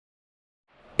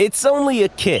It's only a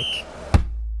kick,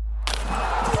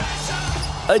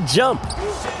 a jump,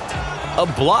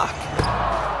 a block.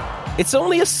 It's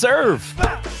only a serve.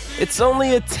 It's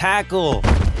only a tackle,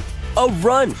 a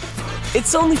run.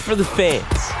 It's only for the fans.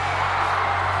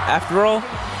 After all,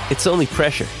 it's only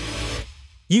pressure.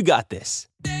 You got this.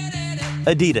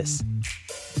 Adidas.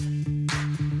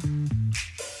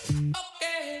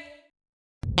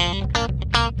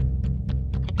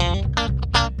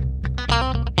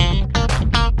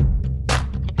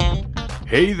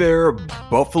 Hey there,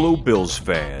 Buffalo Bills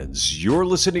fans. You're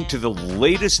listening to the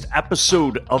latest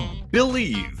episode of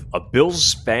Billieve, a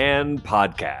Bills fan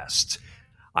podcast.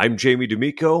 I'm Jamie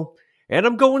D'Amico, and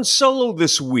I'm going solo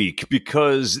this week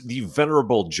because the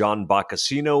venerable John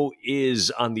Boccacino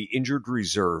is on the injured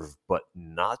reserve, but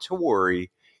not to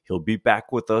worry, he'll be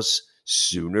back with us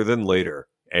sooner than later.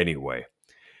 Anyway,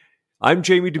 I'm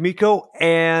Jamie D'Amico,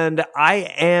 and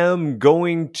I am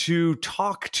going to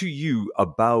talk to you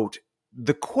about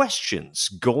the questions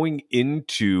going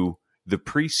into the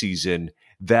preseason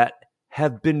that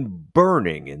have been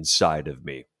burning inside of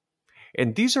me.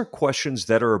 And these are questions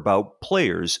that are about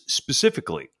players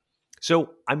specifically.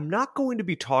 So I'm not going to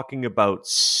be talking about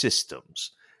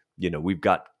systems. You know, we've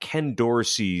got Ken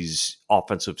Dorsey's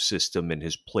offensive system and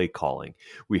his play calling.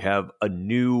 We have a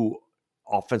new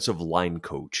offensive line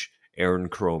coach, Aaron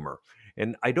Kromer.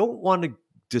 And I don't want to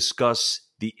discuss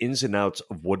the ins and outs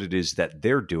of what it is that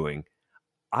they're doing.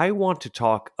 I want to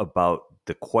talk about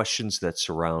the questions that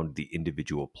surround the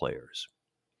individual players.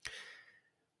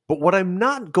 But what I'm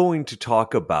not going to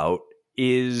talk about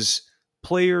is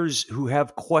players who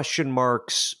have question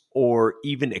marks or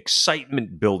even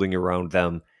excitement building around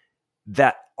them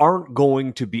that aren't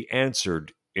going to be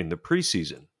answered in the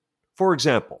preseason. For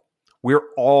example, we're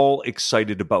all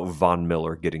excited about Von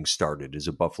Miller getting started as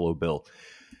a Buffalo Bill,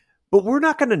 but we're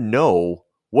not going to know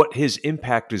what his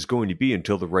impact is going to be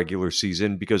until the regular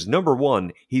season because, number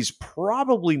one, he's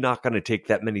probably not going to take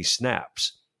that many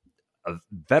snaps. A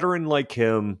veteran like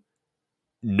him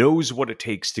knows what it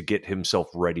takes to get himself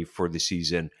ready for the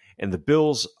season, and the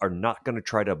Bills are not going to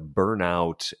try to burn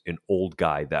out an old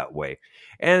guy that way.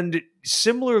 And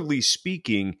similarly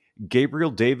speaking,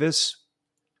 Gabriel Davis,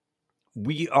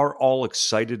 we are all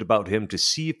excited about him to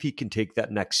see if he can take that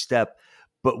next step,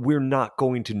 but we're not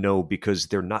going to know because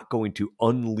they're not going to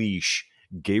unleash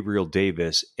Gabriel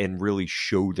Davis and really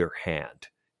show their hand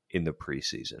in the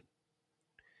preseason.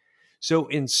 So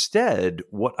instead,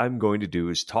 what I'm going to do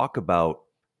is talk about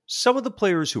some of the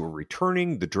players who are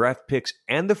returning, the draft picks,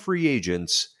 and the free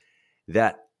agents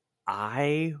that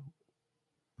I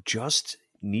just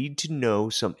need to know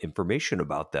some information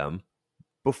about them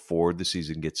before the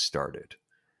season gets started.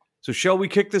 So shall we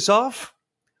kick this off?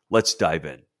 Let's dive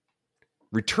in.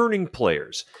 Returning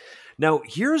players. Now,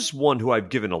 here's one who I've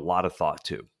given a lot of thought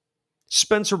to.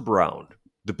 Spencer Brown,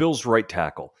 the Bills' right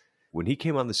tackle. When he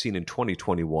came on the scene in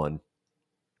 2021,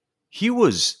 he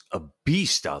was a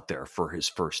beast out there for his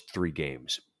first 3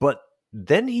 games, but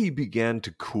then he began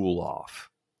to cool off.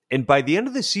 And by the end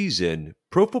of the season,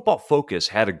 Pro Football Focus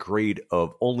had a grade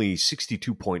of only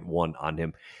 62.1 on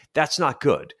him. That's not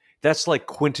good. That's like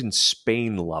Quentin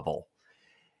Spain level.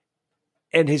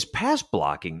 And his pass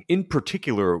blocking in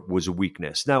particular was a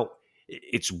weakness. Now,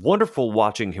 it's wonderful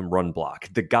watching him run block.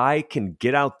 The guy can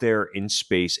get out there in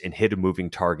space and hit a moving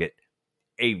target.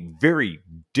 A very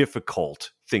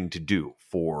difficult thing to do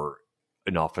for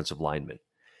an offensive lineman.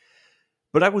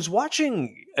 But I was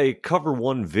watching a Cover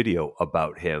One video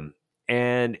about him,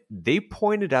 and they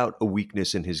pointed out a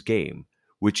weakness in his game,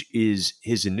 which is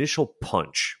his initial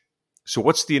punch. So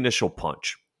what's the initial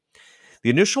punch? The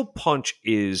initial punch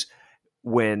is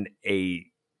when a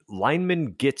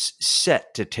lineman gets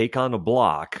set to take on a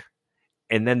block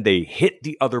and then they hit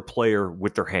the other player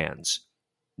with their hands.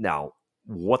 Now,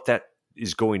 what that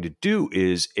is going to do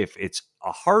is if it's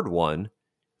a hard one,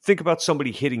 think about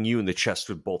somebody hitting you in the chest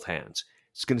with both hands.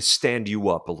 It's going to stand you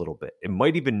up a little bit. It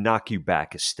might even knock you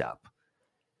back a step.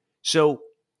 So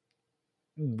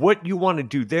what you want to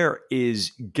do there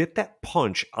is get that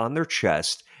punch on their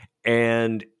chest,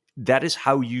 and that is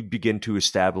how you begin to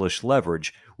establish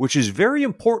leverage, which is very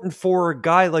important for a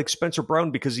guy like Spencer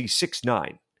Brown because he's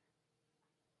 6'9".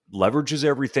 Leverage is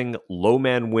everything. Low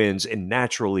man wins, and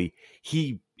naturally,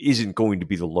 he isn't going to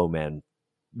be the low man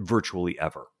virtually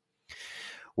ever.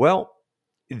 Well,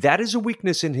 that is a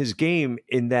weakness in his game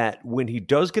in that when he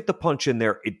does get the punch in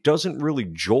there, it doesn't really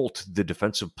jolt the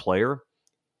defensive player.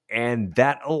 And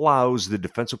that allows the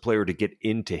defensive player to get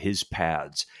into his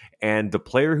pads. And the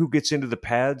player who gets into the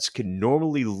pads can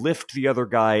normally lift the other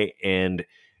guy and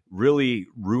really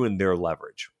ruin their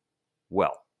leverage.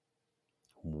 Well,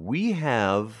 we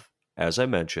have as I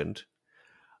mentioned,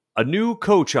 a new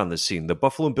coach on the scene. The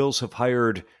Buffalo Bills have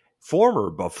hired former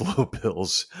Buffalo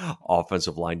Bills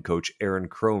offensive line coach Aaron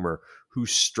Kromer, who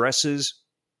stresses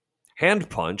hand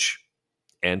punch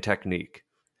and technique.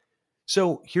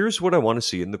 So here's what I want to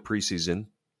see in the preseason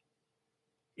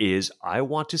is I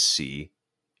want to see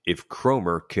if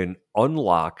Kromer can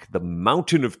unlock the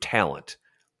mountain of talent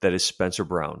that is Spencer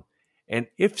Brown. And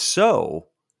if so,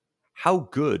 how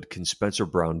good can Spencer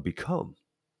Brown become?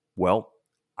 Well,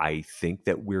 I think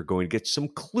that we're going to get some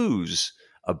clues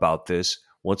about this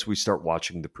once we start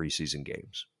watching the preseason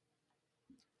games.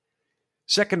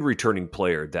 Second returning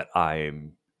player that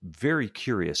I'm very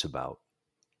curious about,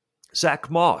 Zach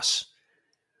Moss.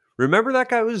 Remember that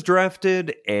guy was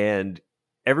drafted and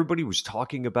everybody was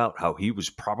talking about how he was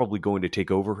probably going to take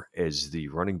over as the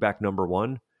running back number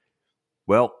one?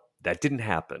 Well, that didn't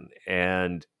happen.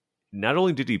 And not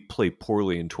only did he play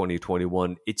poorly in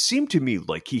 2021, it seemed to me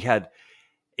like he had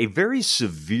a very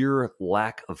severe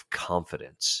lack of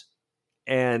confidence.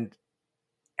 And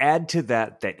add to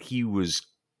that he was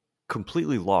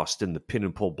completely lost in the pin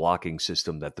and pull blocking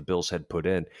system that the Bills had put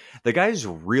in. The guy's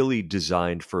really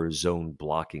designed for a zone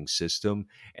blocking system,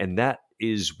 and that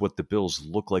is what the Bills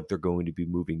look like they're going to be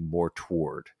moving more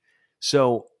toward.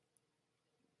 So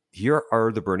here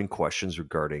are the burning questions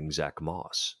regarding Zach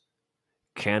Moss.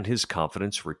 Can his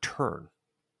confidence return?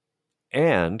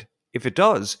 And if it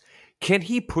does, can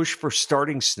he push for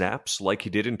starting snaps like he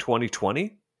did in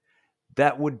 2020?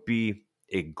 That would be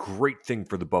a great thing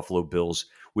for the Buffalo Bills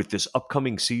with this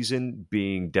upcoming season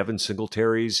being Devin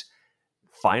Singletary's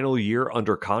final year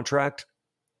under contract.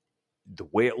 The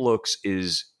way it looks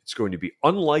is it's going to be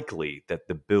unlikely that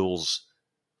the Bills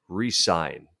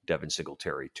re-sign Devin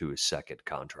Singletary to his second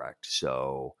contract.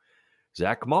 So,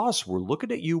 Zach Moss, we're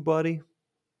looking at you, buddy.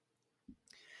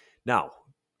 Now,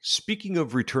 speaking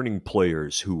of returning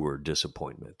players who were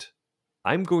disappointment,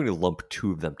 I'm going to lump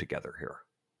two of them together here.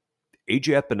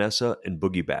 AJ Epinesa and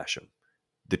Boogie Basham,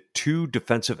 the two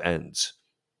defensive ends.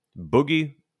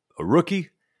 Boogie, a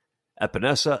rookie,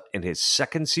 Epinesa in his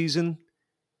second season,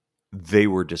 they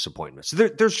were disappointments.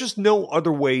 There's just no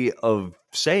other way of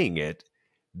saying it.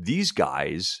 These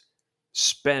guys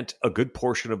spent a good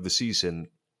portion of the season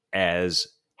as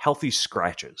healthy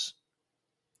scratches.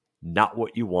 Not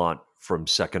what you want from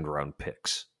second-round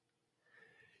picks.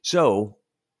 So,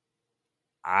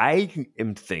 I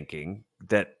am thinking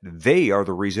that they are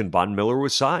the reason Von Miller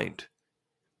was signed.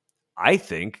 I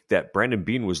think that Brandon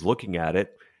Beane was looking at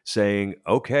it saying,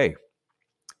 okay,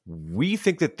 we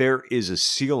think that there is a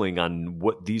ceiling on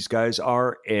what these guys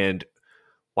are, and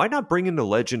why not bring in a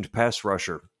legend pass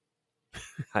rusher?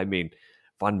 I mean,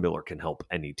 Von Miller can help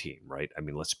any team, right? I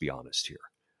mean, let's be honest here.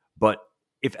 But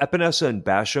if Epinesa and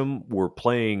Basham were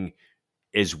playing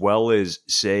as well as,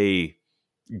 say,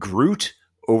 Groot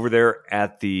over there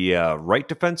at the right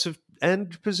defensive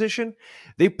end position,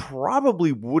 they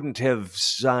probably wouldn't have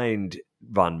signed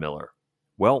Von Miller.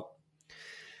 Well,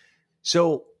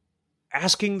 so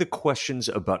asking the questions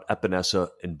about Epinesa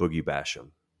and Boogie Basham,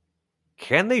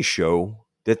 can they show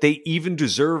that they even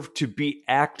deserve to be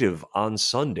active on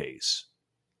Sundays?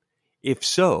 If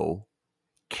so,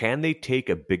 can they take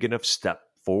a big enough step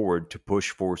forward to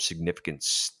push for significant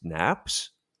snaps?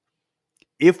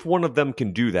 If one of them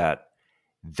can do that,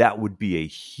 that would be a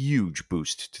huge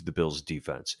boost to the Bills'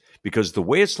 defense. Because the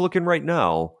way it's looking right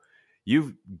now,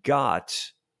 you've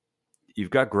got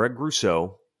Greg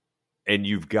Rousseau and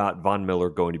you've got Von Miller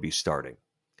going to be starting.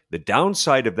 The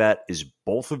downside of that is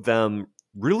both of them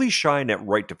really shine at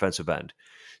right defensive end.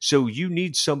 So you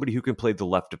need somebody who can play the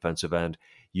left defensive end.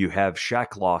 You have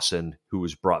Shaq Lawson, who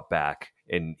was brought back,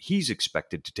 and he's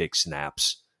expected to take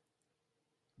snaps.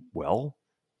 Well,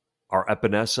 are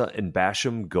Epinesa and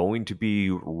Basham going to be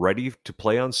ready to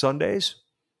play on Sundays?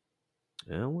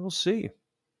 Yeah, we'll see.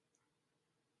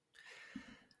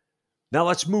 Now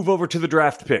let's move over to the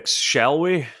draft picks, shall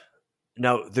we?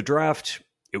 Now, the draft,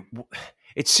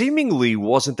 it seemingly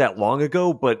wasn't that long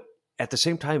ago, but at the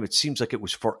same time, it seems like it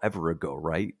was forever ago,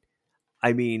 right?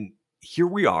 I mean, here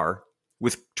we are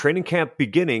with training camp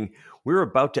beginning. We're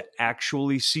about to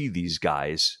actually see these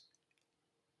guys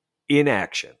in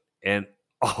action. And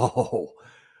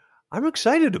I'm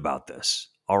excited about this.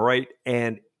 All right.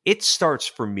 And it starts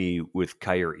for me with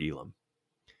Kaiir Elam,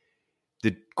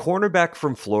 the cornerback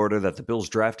from Florida that the Bills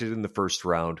drafted in the first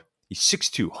round. He's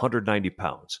 6'2", 190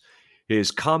 pounds.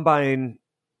 His combine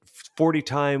 40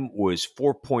 time was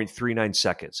 4.39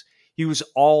 seconds. He was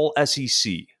all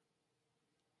SEC.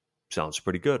 Sounds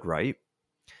pretty good, right?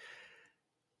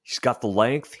 He's got the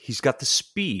length. He's got the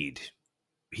speed.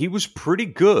 he was pretty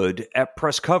good at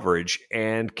press coverage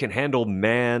and can handle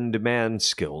man-to-man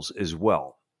skills as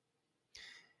well.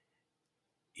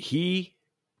 He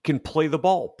can play the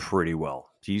ball pretty well.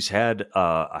 He's had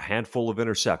a handful of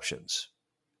interceptions.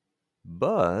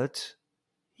 But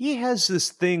he has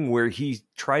this thing where he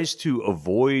tries to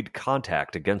avoid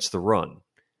contact against the run.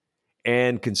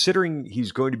 And considering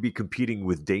he's going to be competing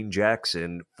with Dane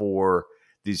Jackson for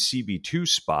the CB2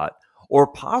 spot, or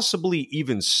possibly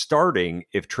even starting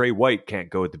if Trey White can't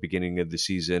go at the beginning of the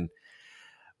season,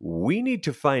 we need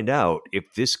to find out if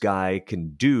this guy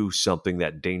can do something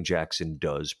that Dane Jackson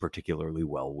does particularly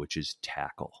well, which is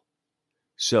tackle.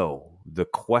 So the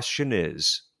question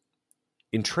is,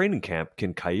 in training camp,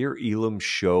 can Kaiir Elam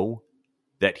show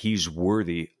that he's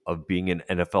worthy of being an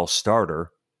NFL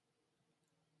starter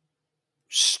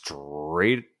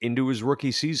straight into his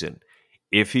rookie season?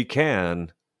 If he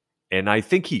can, and I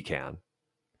think he can,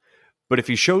 but if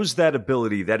he shows that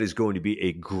ability, that is going to be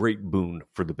a great boon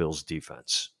for the Bills'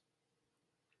 defense.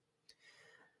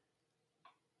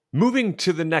 Moving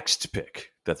to the next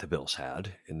pick that the Bills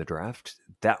had in the draft,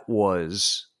 that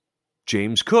was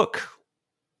James Cook,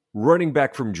 running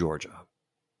back from Georgia.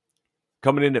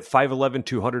 Coming in at 5'11",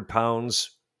 200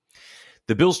 pounds.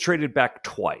 The Bills traded back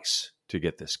twice to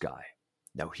get this guy.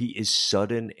 Now, he is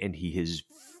sudden and he is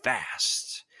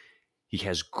fast. He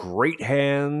has great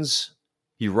hands.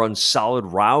 He runs solid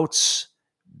routes.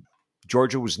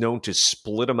 Georgia was known to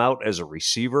split him out as a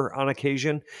receiver on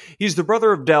occasion. He's the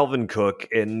brother of Dalvin Cook,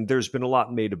 and there's been a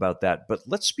lot made about that. But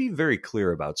let's be very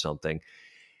clear about something.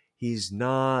 He's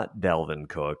not Dalvin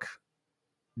Cook.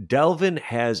 Dalvin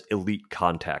has elite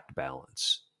contact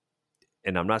balance.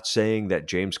 And I'm not saying that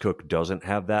James Cook doesn't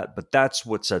have that, but that's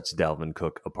what sets Dalvin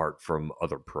Cook apart from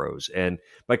other pros. And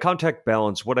by contact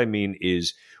balance, what I mean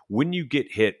is when you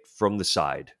get hit from the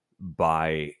side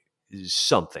by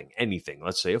something, anything,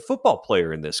 let's say a football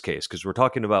player in this case, because we're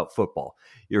talking about football,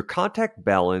 your contact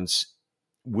balance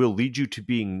will lead you to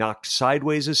being knocked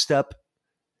sideways a step,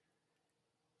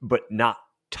 but not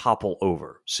topple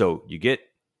over. So you get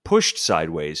pushed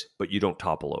sideways, but you don't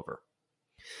topple over.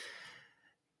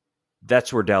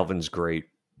 That's where Dalvin's great.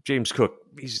 James Cook,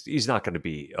 he's not going to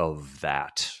be of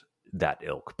that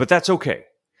ilk, but that's okay.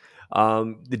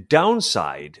 The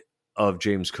downside of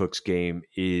James Cook's game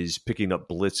is picking up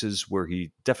blitzes, where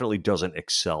he definitely doesn't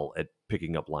excel at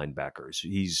picking up linebackers.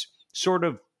 He's sort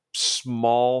of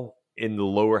small in the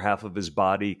lower half of his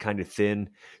body, kind of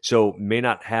thin, so may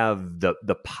not have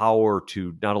the power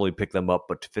to not only pick them up,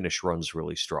 but to finish runs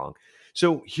really strong.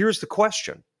 So here's the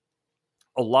question.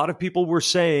 A lot of people were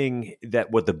saying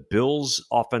that what the Bills'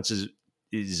 offense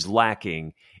is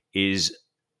lacking is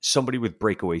somebody with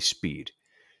breakaway speed.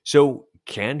 So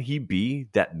can he be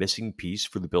that missing piece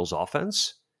for the Bills'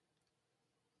 offense?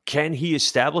 Can he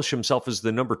establish himself as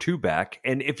the number 2 back?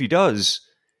 And if he does,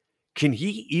 can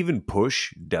he even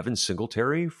push Devin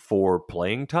Singletary for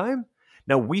playing time?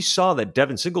 Now, we saw that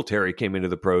Devin Singletary came into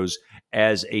the pros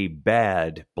as a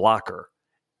bad blocker.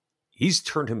 He's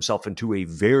turned himself into a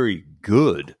very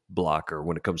good blocker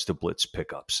when it comes to blitz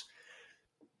pickups.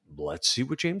 Let's see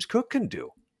what James Cook can do.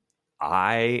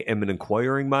 I am an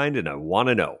inquiring mind, and I want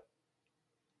to know.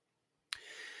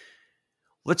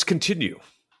 Let's continue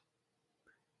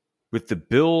with the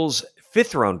Bills'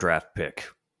 5th-round draft pick.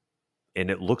 And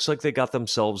it looks like they got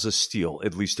themselves a steal,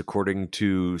 at least according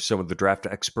to some of the draft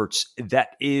experts. That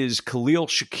is Khalil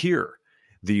Shakir,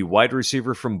 the wide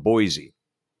receiver from Boise.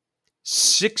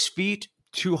 6 feet,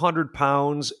 200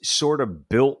 pounds, sort of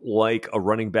built like a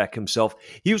running back himself.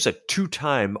 He was a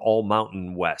 2-time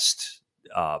All-Mountain West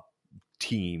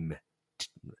team,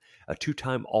 a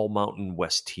 2-time All-Mountain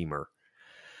West teamer.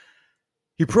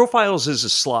 He profiles as a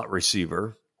slot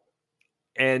receiver,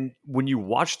 and when you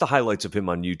watch the highlights of him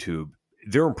on YouTube,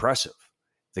 they're impressive.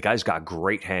 The guy's got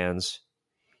great hands.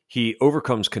 He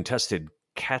overcomes contested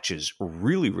catches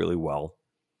really, really well.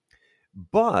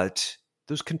 But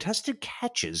those contested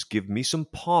catches give me some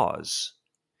pause.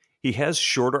 He has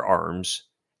shorter arms.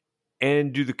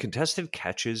 And do the contested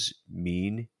catches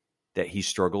mean that he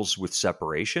struggles with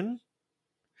separation?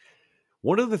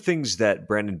 One of the things that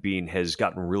Brandon Beane has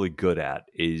gotten really good at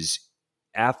is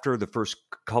after the first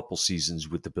couple seasons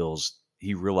with the Bills,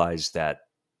 he realized that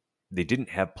they didn't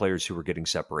have players who were getting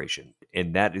separation.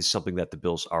 And that is something that the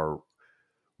Bills are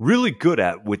really good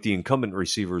at with the incumbent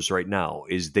receivers right now,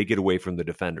 is they get away from the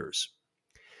defenders.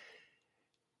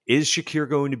 Is Shakir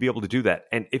going to be able to do that?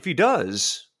 And if he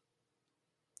does,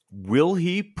 will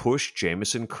he push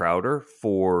Jamison Crowder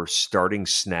for starting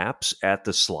snaps at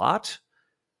the slot?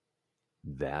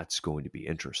 That's going to be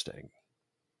interesting.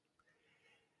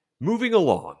 Moving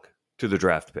along to the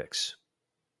draft picks.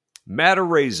 Matt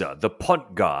Araiza, the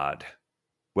punt god.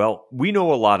 Well, we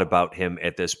know a lot about him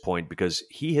at this point because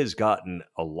he has gotten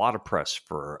a lot of press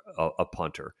for a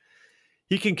punter.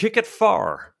 He can kick it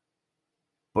far,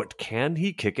 but can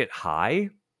he kick it high?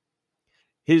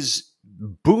 His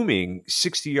booming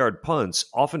 60-yard punts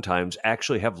oftentimes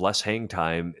actually have less hang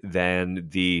time than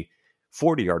the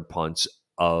 40-yard punts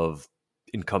of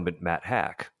incumbent Matt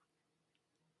Hack.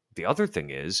 The other thing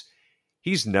is,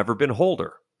 he's never been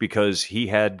holder because he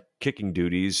had kicking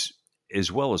duties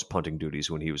as well as punting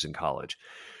duties when he was in college.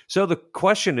 So the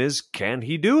question is, can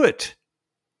he do it?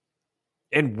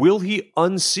 And will he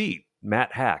unseat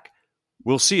Matt Hack?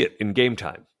 We'll see it in game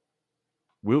time.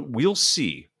 We'll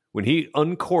see when he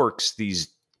uncorks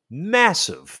these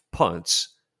massive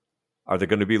punts. Are they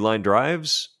going to be line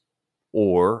drives,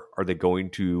 or are they going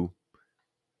to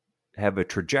have a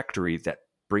trajectory that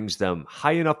brings them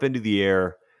high enough into the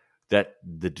air that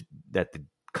the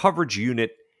coverage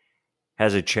unit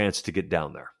has a chance to get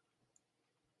down there?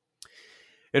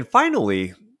 And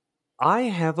finally, I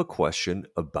have a question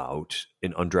about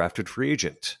an undrafted free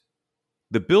agent.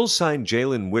 The Bills signed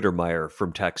Jalen Wittermeyer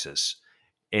from Texas,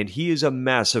 and he is a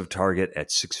massive target at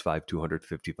 6'5",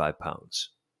 255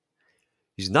 pounds.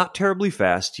 He's not terribly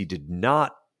fast. He did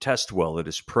not test well at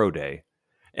his pro day,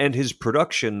 and his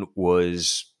production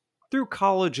was, through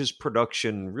college, his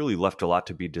production really left a lot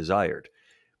to be desired.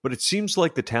 But it seems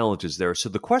like the talent is there. So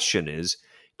the question is,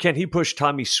 can he push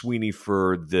Tommy Sweeney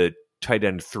for the tight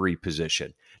end 3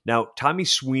 position? Now, Tommy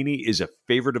Sweeney is a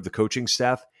favorite of the coaching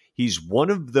staff. He's one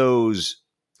of those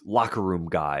locker room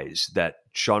guys that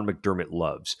Sean McDermott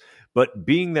loves. But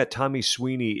being that Tommy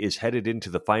Sweeney is headed into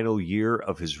the final year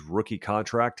of his rookie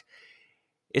contract,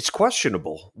 it's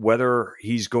questionable whether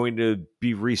he's going to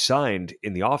be re-signed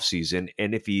in the offseason.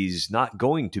 And if he's not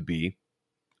going to be,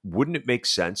 wouldn't it make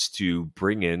sense to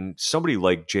bring in somebody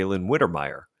like Jalen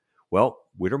Wittermeyer? Well,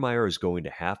 Wittermeyer is going to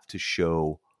have to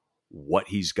show what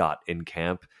he's got in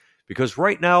camp, because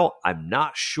right now I'm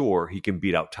not sure he can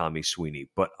beat out Tommy Sweeney,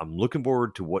 but I'm looking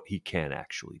forward to what he can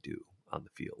actually do on the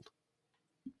field.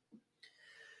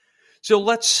 So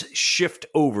let's shift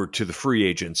over to the free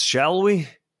agents, shall we?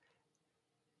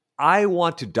 I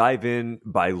want to dive in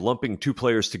by lumping 2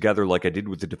 players together like I did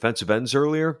with the defensive ends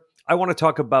earlier. I want to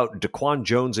talk about Daquan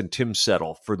Jones and Tim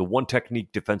Settle for the one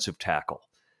technique defensive tackle.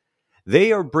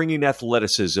 They are bringing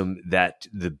athleticism that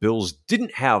the Bills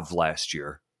didn't have last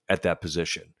year at that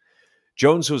position.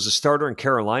 Jones was a starter in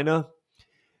Carolina.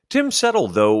 Tim Settle,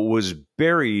 though, was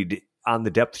buried on the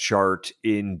depth chart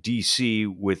in D.C.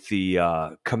 with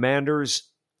the Commanders.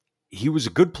 He was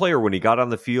a good player when he got on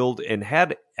the field and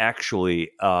had actually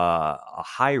a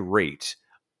high rate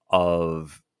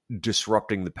of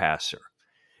disrupting the passer.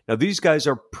 Now, these guys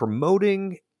are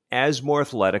promoting as more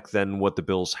athletic than what the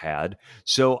Bills had,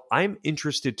 so I'm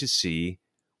interested to see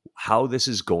how this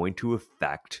is going to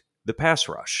affect the pass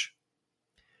rush.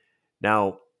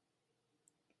 Now,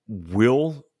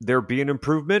 will there be an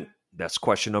improvement? That's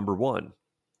question number 1.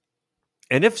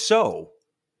 And if so,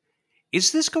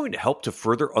 is this going to help to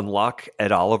further unlock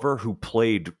Ed Oliver, who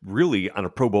played really on a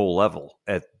Pro Bowl level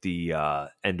at the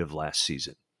end of last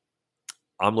season?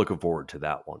 I'm looking forward to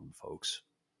that one, folks.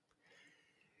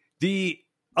 The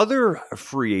other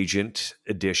free agent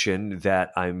addition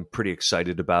that I'm pretty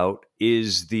excited about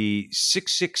is the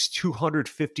 6'6",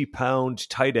 250-pound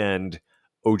tight end,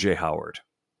 O.J. Howard.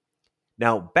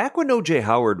 Now, back when O.J.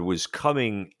 Howard was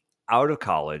coming out of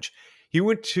college, he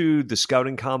went to the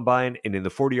scouting combine, and in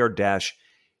the 40-yard dash,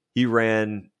 he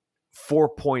ran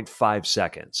 4.5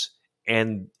 seconds.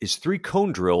 And his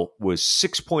 3-cone drill was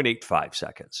 6.85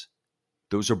 seconds.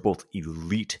 Those are both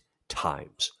elite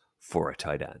times for a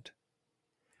tight end.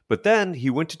 But then he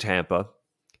went to Tampa.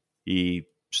 He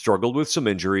struggled with some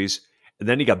injuries, and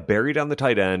then he got buried on the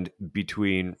tight end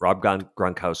between Rob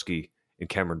Gronkowski and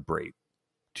Cameron Brate,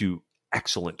 2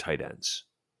 excellent tight ends.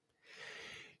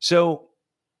 So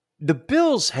the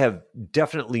Bills have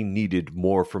definitely needed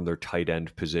more from their tight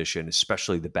end position,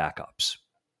 especially the backups.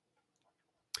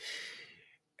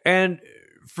 And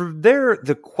from there,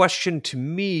 the question to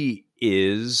me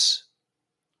is,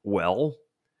 well,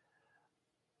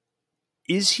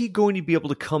 is he going to be able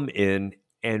to come in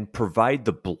and provide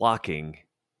the blocking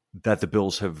that the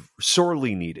Bills have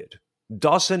sorely needed?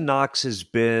 Dawson Knox has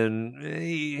been,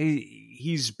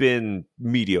 he's been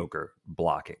mediocre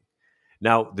blocking.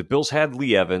 Now, the Bills had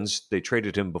Lee Evans. They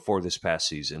traded him before this past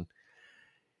season.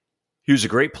 He was a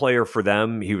great player for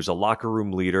them. He was a locker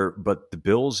room leader, but the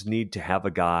Bills need to have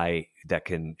a guy that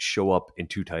can show up in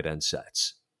 2 tight end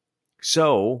sets.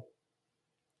 So,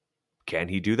 can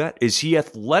he do that? Is he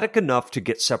athletic enough to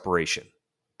get separation?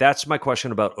 That's my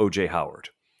question about O.J. Howard.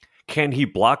 Can he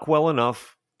block well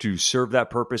enough to serve that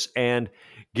purpose? And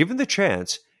given the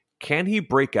chance, can he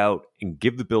break out and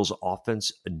give the Bills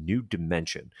offense a new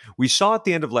dimension? We saw at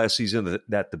the end of last season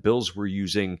that the Bills were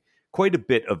using quite a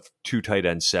bit of two tight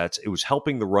end sets. It was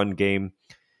helping the run game,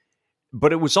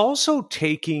 but it was also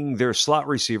taking their slot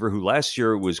receiver, who last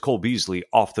year was Cole Beasley,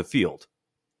 off the field.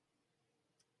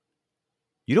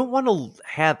 You don't want to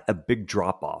have a big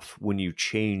drop-off when you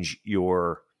change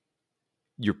your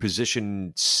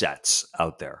position sets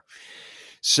out there.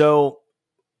 So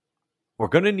we're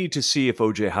going to need to see if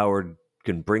O.J. Howard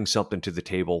can bring something to the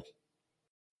table.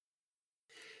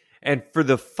 And for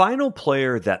the final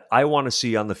player that I want to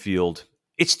see on the field,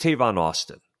 it's Tavon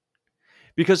Austin.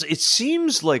 Because it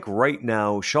seems like right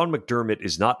now, Sean McDermott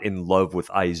is not in love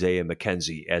with Isaiah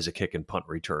McKenzie as a kick and punt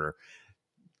returner.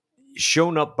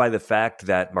 Shown up by the fact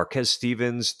that Marquez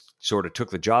Stevens sort of took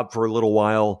the job for a little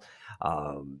while.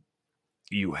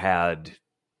 You had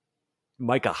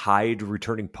Micah Hyde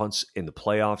returning punts in the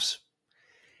playoffs.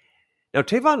 Now,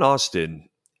 Tavon Austin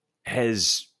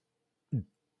has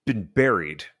been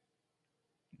buried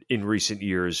in recent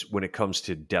years when it comes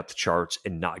to depth charts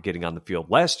and not getting on the field.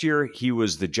 Last year, he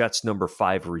was the Jets' number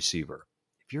 5 receiver.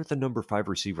 If you're the number 5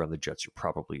 receiver on the Jets, you're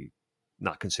probably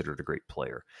not considered a great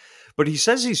player. But he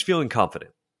says he's feeling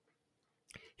confident.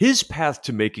 His path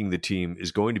to making the team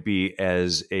is going to be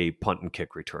as a punt and kick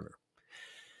returner.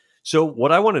 So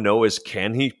what I want to know is,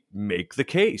 can he make the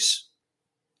case?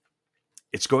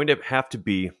 It's going to have to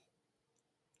be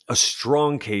a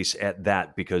strong case at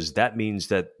that, because that means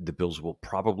that the Bills will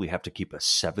probably have to keep a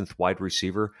 7th wide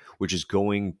receiver, which is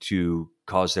going to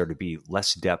cause there to be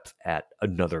less depth at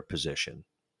another position.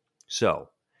 So,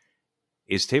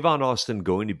 is Tavon Austin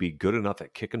going to be good enough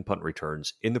at kick and punt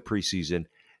returns in the preseason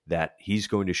that he's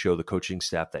going to show the coaching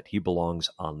staff that he belongs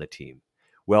on the team?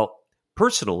 Well,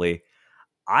 personally,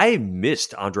 I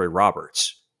missed Andre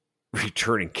Roberts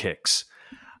returning kicks.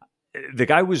 The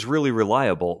guy was really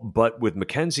reliable, but with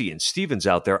McKenzie and Stevens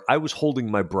out there, I was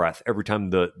holding my breath every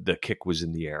time the kick was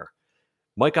in the air.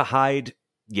 Micah Hyde,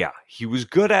 yeah, he was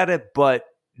good at it, but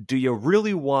do you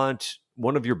really want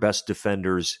one of your best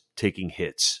defenders taking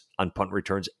hits on punt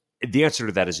returns? The answer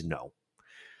to that is no.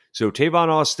 So Tavon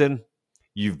Austin,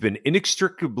 you've been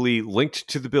inextricably linked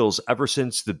to the Bills ever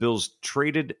since the Bills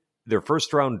traded their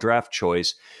first-round draft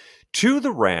choice to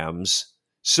the Rams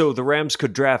so the Rams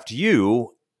could draft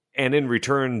you, and in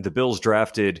return, the Bills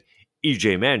drafted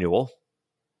E.J. Manuel.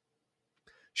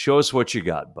 Show us what you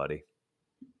got, buddy.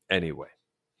 Anyway,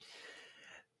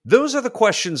 those are the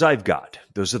questions I've got.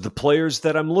 Those are the players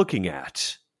that I'm looking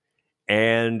at.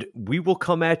 And we will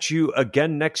come at you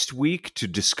again next week to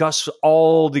discuss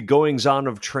all the goings-on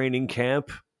of training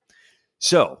camp.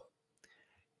 So,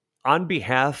 on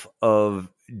behalf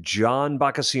of John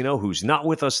Boccacino, who's not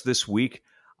with us this week,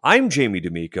 I'm Jamie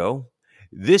D'Amico.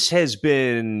 This has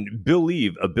been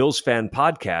Billieve, a Bills fan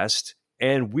podcast,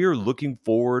 and we're looking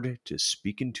forward to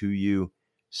speaking to you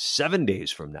 7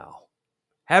 days from now.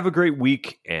 Have a great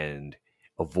week and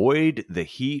avoid the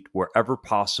heat wherever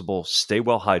possible. Stay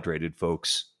well hydrated,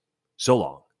 folks. So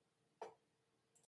long.